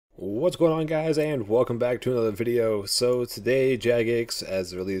What's going on, guys, and welcome back to another video. So today Jagex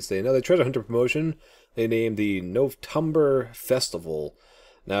has released another treasure hunter promotion they named the Novtumber Festival.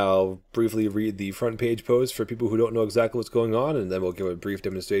 Now briefly read the front page post for people who don't know exactly what's going on, and then we'll give a brief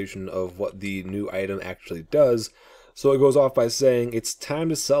demonstration of what the new item actually does. So it goes off by saying, it's time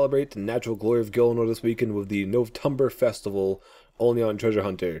to celebrate the natural glory of Gilnor this weekend with the Novtumber Festival, only on Treasure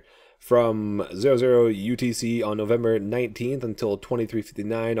Hunter. From 00 UTC on November 19th until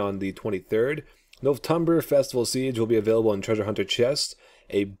 23:59 on the 23rd, Novtumber Festival Siege will be available in Treasure Hunter chests,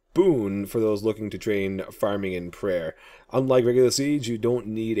 a boon for those looking to train farming and prayer. Unlike regular Siege, you don't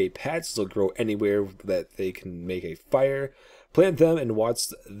need a patch to grow anywhere that they can make a fire. Plant them and watch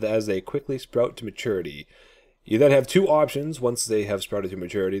as they quickly sprout to maturity. You then have two options once they have sprouted to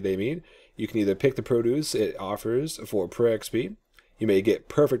maturity, they mean. You can either pick the produce it offers for prayer XP. You may get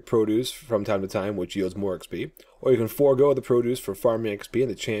perfect produce from time to time, which yields more XP, or you can forego the produce for farming XP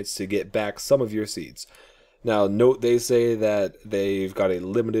and the chance to get back some of your seeds. Now, note they say that they've got a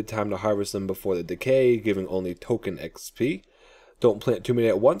limited time to harvest them before the decay, giving only token XP. Don't plant too many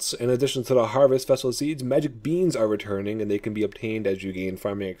at once. In addition to the Harvest Festival Seeds, magic beans are returning, and they can be obtained as you gain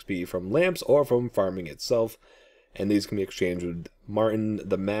farming XP from lamps or from farming itself. And these can be exchanged with Martin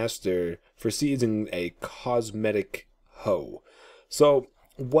the Master for seeds in a cosmetic hoe. So,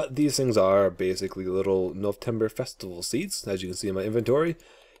 what these things are basically little Novtumber Festival seeds, as you can see in my inventory.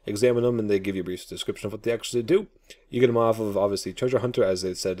 Examine them and they give you a brief description of what they actually do. You get them off of, obviously, Treasure Hunter, as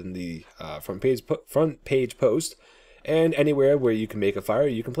they said in the front page post. And anywhere where you can make a fire,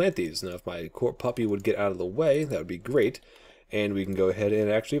 you can plant these. Now, if my court puppy would get out of the way, that would be great. And we can go ahead and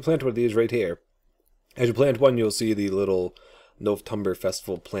actually plant one of these right here. As you plant one, you'll see the little Novtumber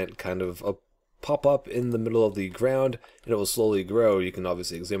Festival plant kind of pop up in the middle of the ground, and it will slowly grow. You can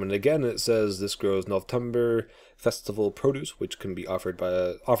obviously examine it again. It says this grows Novtumber Festival produce, which can be offered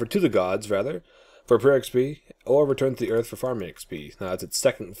to the gods, for prayer XP, or returned to the earth for farming XP. Now, it's its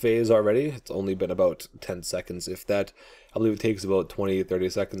second phase already. It's only been about 10 seconds, if that. I believe it takes about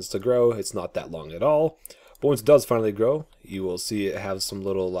 20-30 seconds to grow. It's not that long at all. But once it does finally grow, you will see it have some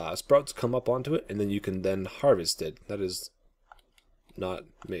little sprouts come up onto it, and then you can then harvest it. That is not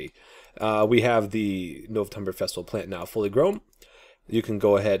me. We have the Novtumber Festival plant now fully grown. You can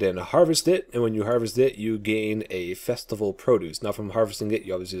go ahead and harvest it, and when you harvest it, you gain a festival produce. Now, from harvesting it,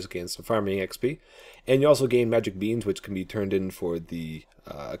 you obviously just gain some farming XP, and you also gain magic beans, which can be turned in for the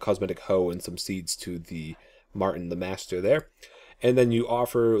cosmetic hoe and some seeds to the Martin the Master there. And then you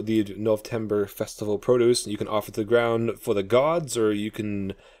offer the Novtumber Festival produce. You can offer to the ground for the gods, or you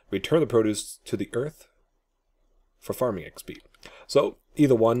can return the produce to the earth for farming XP. So,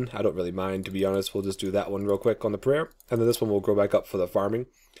 either one, I don't really mind, to be honest. We'll just do that one real quick on the prayer, and then this one will grow back up for the farming.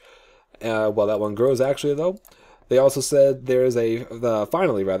 While that one grows, actually, though, they also said there's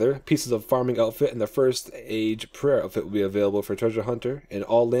finally, pieces of farming outfit, and the first age prayer outfit will be available for Treasure Hunter, and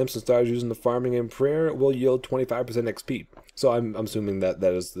all lamps and stars using the farming and prayer will yield 25% XP. So I'm assuming that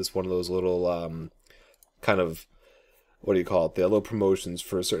is this one of those little, kind of, what do you call it, the little promotions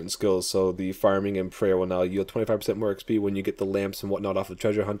for certain skills. So the farming and prayer will now yield 25% more XP when you get the lamps and whatnot off of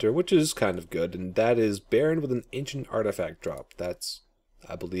Treasure Hunter, which is kind of good. And that is Baron with an ancient artifact drop.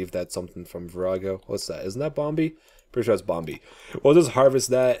 I believe that's something from Virago. What's that? Isn't that Bombi? Pretty sure it's Bombi. We'll just harvest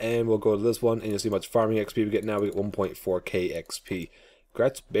that, and we'll go to this one, and you'll see how much farming XP we get now. We get 1.4k XP.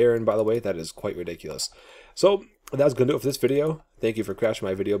 Congrats, Baron, by the way. That is quite ridiculous. So, that's going to do it for this video. Thank you for crashing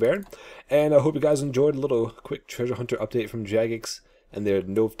my video, Baron. And I hope you guys enjoyed a little quick Treasure Hunter update from Jagex and their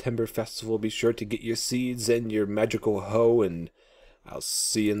Novtumber Festival. Be sure to get your seeds and your magical hoe, and I'll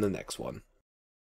see you in the next one.